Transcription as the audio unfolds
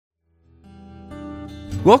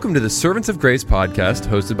Welcome to the Servants of Grace podcast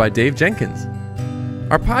hosted by Dave Jenkins.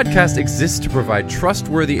 Our podcast exists to provide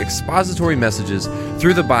trustworthy expository messages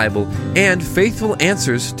through the Bible and faithful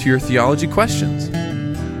answers to your theology questions.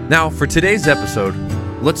 Now, for today's episode,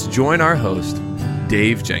 let's join our host,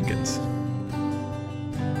 Dave Jenkins.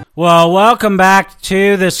 Well, welcome back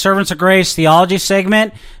to the Servants of Grace theology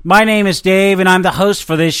segment. My name is Dave, and I'm the host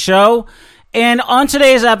for this show. And on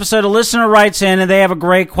today's episode, a listener writes in, and they have a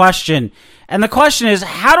great question. And the question is,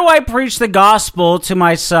 how do I preach the gospel to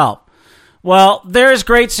myself? Well, there is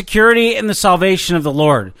great security in the salvation of the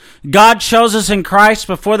Lord. God chose us in Christ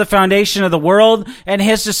before the foundation of the world, and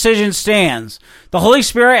His decision stands. The Holy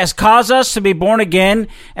Spirit has caused us to be born again,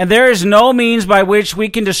 and there is no means by which we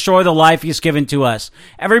can destroy the life He's given to us.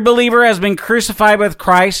 Every believer has been crucified with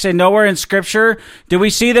Christ, and nowhere in Scripture do we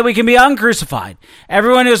see that we can be uncrucified.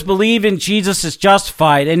 Everyone who has believed in Jesus is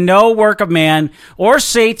justified, and no work of man or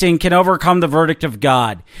Satan can overcome the verdict of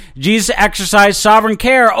God. Jesus exercised sovereign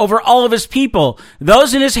care over all of His people.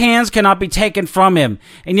 Those in His hands cannot be taken from Him.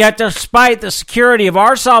 And yet, despite the security of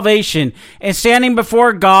our salvation and standing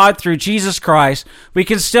before God through Jesus Christ, we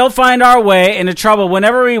can still find our way into trouble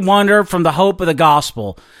whenever we wander from the hope of the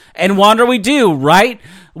gospel. And wander we do, right?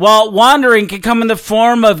 Well, wandering can come in the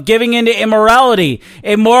form of giving into immorality.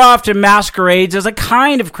 It more often masquerades as a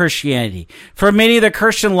kind of Christianity. For many, the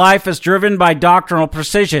Christian life is driven by doctrinal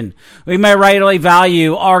precision. We may rightly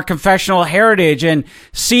value our confessional heritage and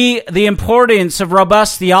see the importance of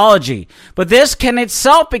robust theology. But this can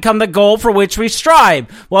itself become the goal for which we strive,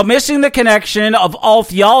 while missing the connection of all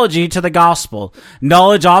theology to the gospel.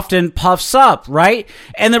 Knowledge often puffs up, right?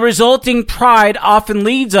 And the resulting pride often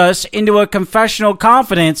leads us into a confessional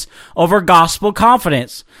confidence over gospel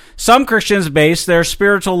confidence. Some Christians base their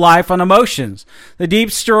spiritual life on emotions, the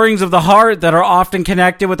deep stirrings of the heart that are often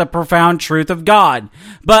connected with the profound truth of God.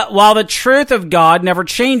 But while the truth of God never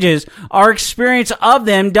changes, our experience of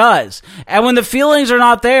them does. And when the feelings are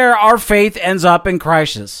not there, our faith ends up in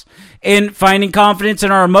crisis. In finding confidence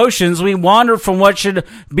in our emotions, we wander from what should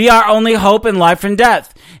be our only hope in life and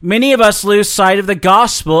death. Many of us lose sight of the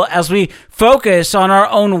gospel as we focus on our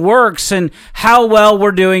own works and how well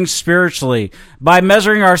we're doing spiritually. By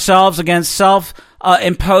measuring ourselves against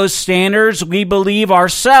self-imposed standards, we believe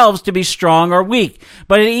ourselves to be strong or weak.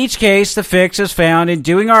 But in each case, the fix is found in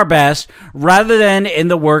doing our best rather than in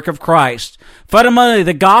the work of Christ. Fundamentally,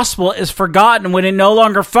 the gospel is forgotten when it no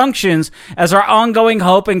longer functions as our ongoing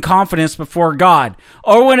hope and confidence before God,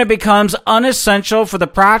 or when it becomes unessential for the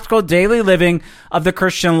practical daily living of the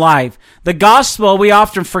Christian life. The gospel, we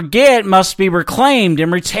often forget, must be reclaimed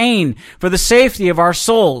and retained for the safety of our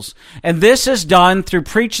souls, and this is done through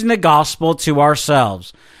preaching the gospel to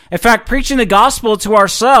ourselves. In fact, preaching the gospel to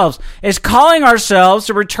ourselves is calling ourselves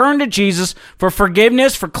to return to Jesus for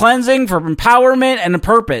forgiveness, for cleansing, for empowerment, and a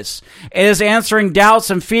purpose. It is answering doubts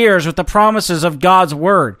and fears with the promises of God's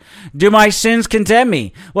word. Do my sins condemn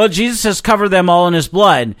me? Well, Jesus has covered them all in His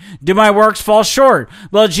blood. Do my works fall short?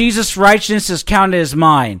 Well, Jesus' righteousness is counted as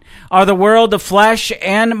mine. Are the world, the flesh,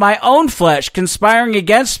 and my own flesh conspiring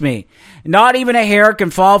against me? Not even a hair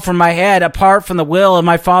can fall from my head apart from the will of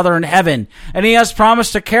my Father in heaven, and He has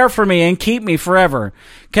promised to care for me and keep me forever.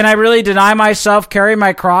 Can I really deny myself, carry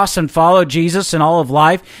my cross, and follow Jesus in all of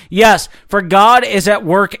life? Yes, for God is at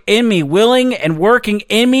work in me, willing and working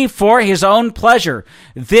in me for His own pleasure.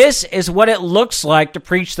 This is what it looks like to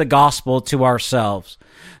preach the gospel to ourselves.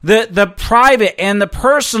 The private and the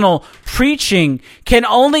personal preaching can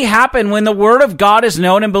only happen when the word of God is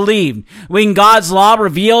known and believed, when God's law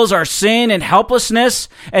reveals our sin and helplessness,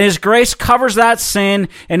 and His grace covers that sin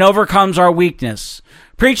and overcomes our weakness.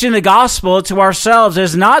 Preaching the gospel to ourselves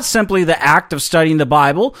is not simply the act of studying the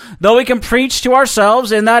Bible, though we can preach to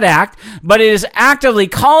ourselves in that act, but it is actively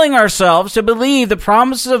calling ourselves to believe the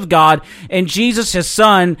promises of God in Jesus, His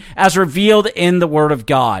Son, as revealed in the Word of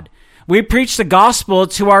God. We preach the gospel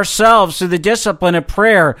to ourselves through the discipline of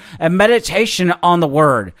prayer and meditation on the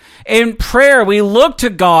Word. In prayer, we look to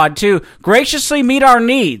God to graciously meet our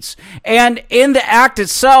needs, and in the act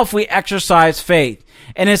itself, we exercise faith.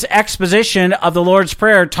 In his exposition of the Lord's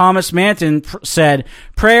Prayer, Thomas Manton said,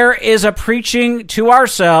 "Prayer is a preaching to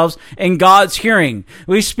ourselves in God's hearing.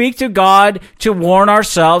 We speak to God to warn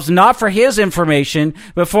ourselves, not for His information,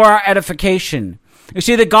 but for our edification." You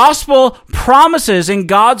see, the gospel promises in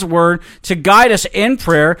God's word to guide us in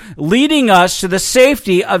prayer, leading us to the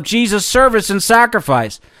safety of Jesus' service and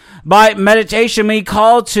sacrifice. By meditation, we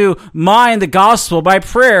call to mind the gospel. By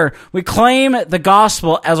prayer, we claim the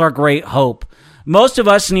gospel as our great hope. Most of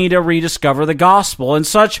us need to rediscover the gospel, and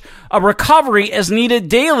such a recovery is needed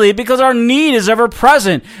daily because our need is ever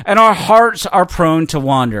present and our hearts are prone to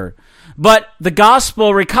wander. But the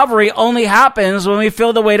gospel recovery only happens when we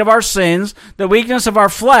feel the weight of our sins, the weakness of our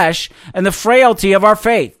flesh, and the frailty of our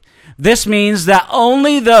faith. This means that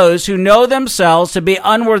only those who know themselves to be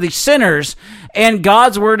unworthy sinners and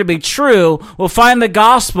God's word to be true will find the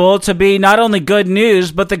gospel to be not only good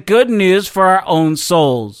news, but the good news for our own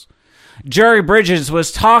souls. Jerry Bridges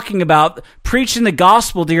was talking about preaching the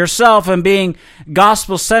gospel to yourself and being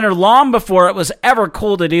gospel-centered long before it was ever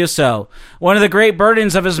cool to do so. One of the great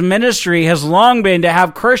burdens of his ministry has long been to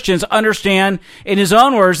have Christians understand, in his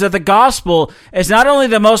own words, that the gospel is not only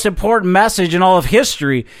the most important message in all of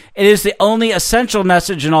history, it is the only essential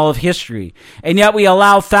message in all of history. And yet we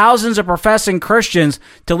allow thousands of professing Christians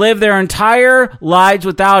to live their entire lives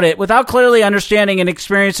without it, without clearly understanding and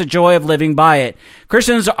experience the joy of living by it.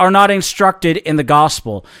 Christians are not instructed in the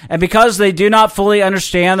gospel, and because they do not fully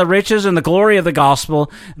understand the riches and the glory of the gospel,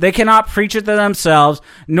 they cannot preach it to themselves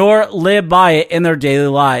nor live by it in their daily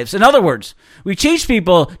lives. In other words, we teach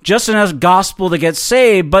people just enough gospel to get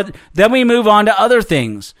saved, but then we move on to other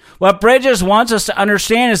things. What Bridges wants us to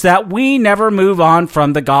understand is that we never move on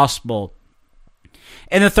from the gospel.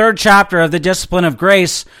 In the 3rd chapter of The Discipline of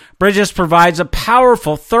Grace, Bridges provides a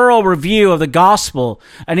powerful, thorough review of the gospel,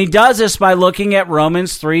 and he does this by looking at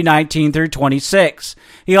Romans 3:19 through 26.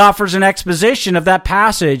 He offers an exposition of that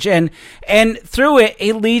passage, and through it,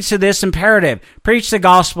 it leads to this imperative: preach the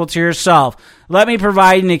gospel to yourself. Let me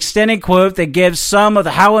provide an extended quote that gives some of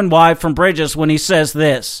the how and why from Bridges when he says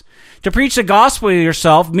this. To preach the gospel to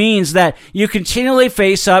yourself means that you continually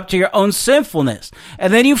face up to your own sinfulness,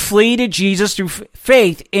 and then you flee to Jesus through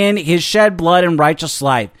faith in his shed blood and righteous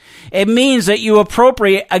life. It means that you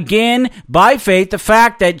appropriate again by faith the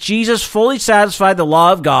fact that Jesus fully satisfied the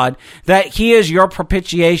law of God, that he is your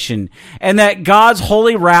propitiation, and that God's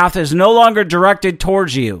holy wrath is no longer directed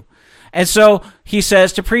towards you. And so he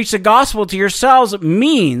says to preach the gospel to yourselves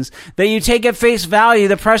means that you take at face value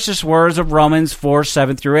the precious words of Romans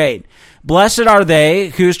 4:7 through 8. Blessed are they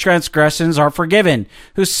whose transgressions are forgiven,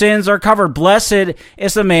 whose sins are covered. Blessed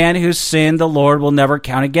is the man whose sin the Lord will never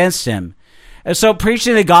count against him. And so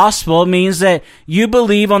preaching the gospel means that you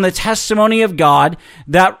believe on the testimony of God,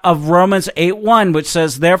 that of Romans 8:1, which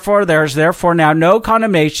says, therefore, there is therefore now no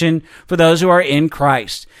condemnation for those who are in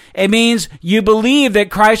Christ. It means you believe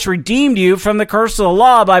that Christ redeemed you from the curse of the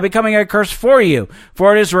law by becoming a curse for you.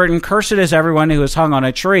 For it is written, cursed is everyone who is hung on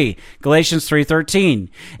a tree. Galatians 3:13.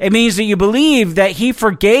 It means that you believe that he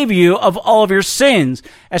forgave you of all of your sins,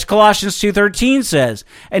 as Colossians 2:13 says,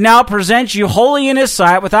 and now presents you holy in his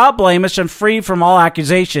sight, without blemish and free from all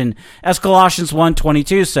accusation, as Colossians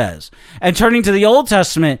 1:22 says. And turning to the Old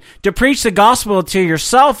Testament, to preach the gospel to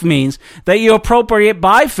yourself means that you appropriate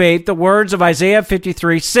by faith the words of Isaiah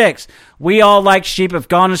 53:6. We all like sheep have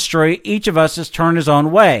gone astray, each of us has turned his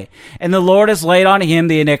own way, and the Lord has laid on him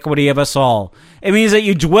the iniquity of us all. It means that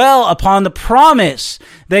you dwell upon the promise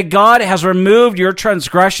that God has removed your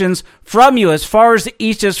transgressions from you as far as the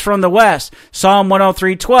east is from the west, Psalm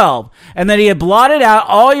 103:12, and that he had blotted out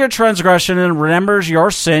all your transgression and remembers your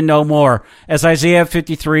sin no more, as Isaiah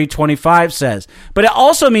 53:25 says. But it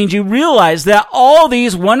also means you realize that all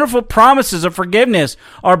these wonderful promises of forgiveness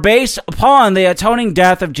are based upon the atoning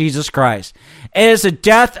death of Jesus Christ. It is the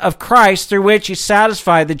death of Christ through which he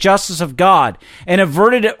satisfied the justice of God and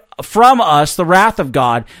averted from us the wrath of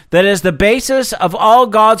God that is the basis of all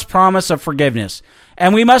God's promise of forgiveness.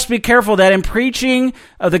 And we must be careful that in preaching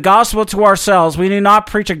of the gospel to ourselves, we do not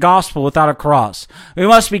preach a gospel without a cross. We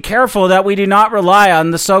must be careful that we do not rely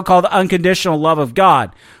on the so-called unconditional love of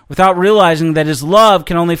God without realizing that his love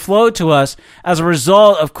can only flow to us as a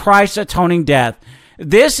result of Christ's atoning death.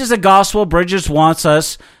 This is the gospel Bridges wants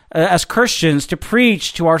us as Christians to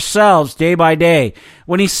preach to ourselves day by day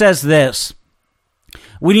when he says this.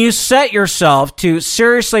 When you set yourself to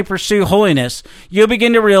seriously pursue holiness, you'll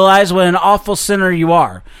begin to realize what an awful sinner you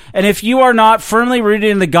are. And if you are not firmly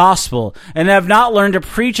rooted in the gospel and have not learned to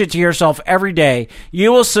preach it to yourself every day,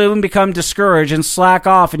 you will soon become discouraged and slack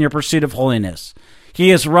off in your pursuit of holiness.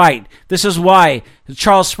 He is right. This is why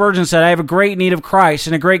Charles Spurgeon said, I have a great need of Christ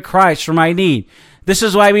and a great Christ for my need. This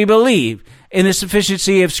is why we believe in the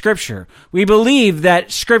sufficiency of Scripture. We believe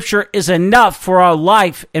that Scripture is enough for our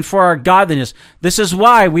life and for our godliness. This is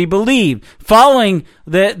why we believe, following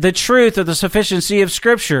the truth of the sufficiency of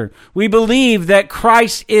Scripture, we believe that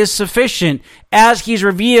Christ is sufficient as he's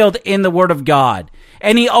revealed in the Word of God.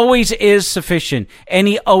 And he always is sufficient, and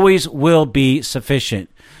he always will be sufficient.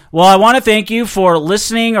 Well, I want to thank you for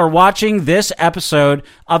listening or watching this episode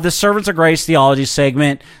of the Servants of Grace Theology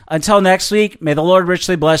segment. Until next week, may the Lord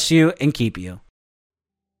richly bless you and keep you.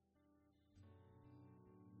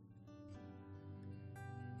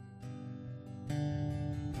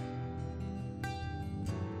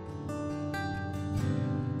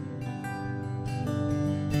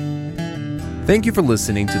 Thank you for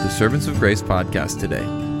listening to the Servants of Grace podcast today.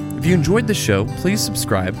 If you enjoyed the show, please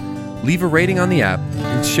subscribe, leave a rating on the app,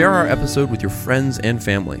 and share our episode with your friends and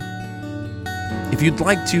family. If you'd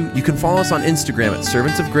like to, you can follow us on Instagram at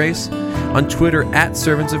Servants of Grace, on Twitter at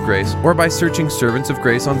Servants of Grace, or by searching Servants of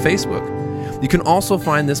Grace on Facebook. You can also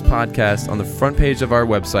find this podcast on the front page of our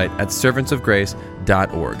website at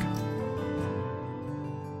servantsofgrace.org.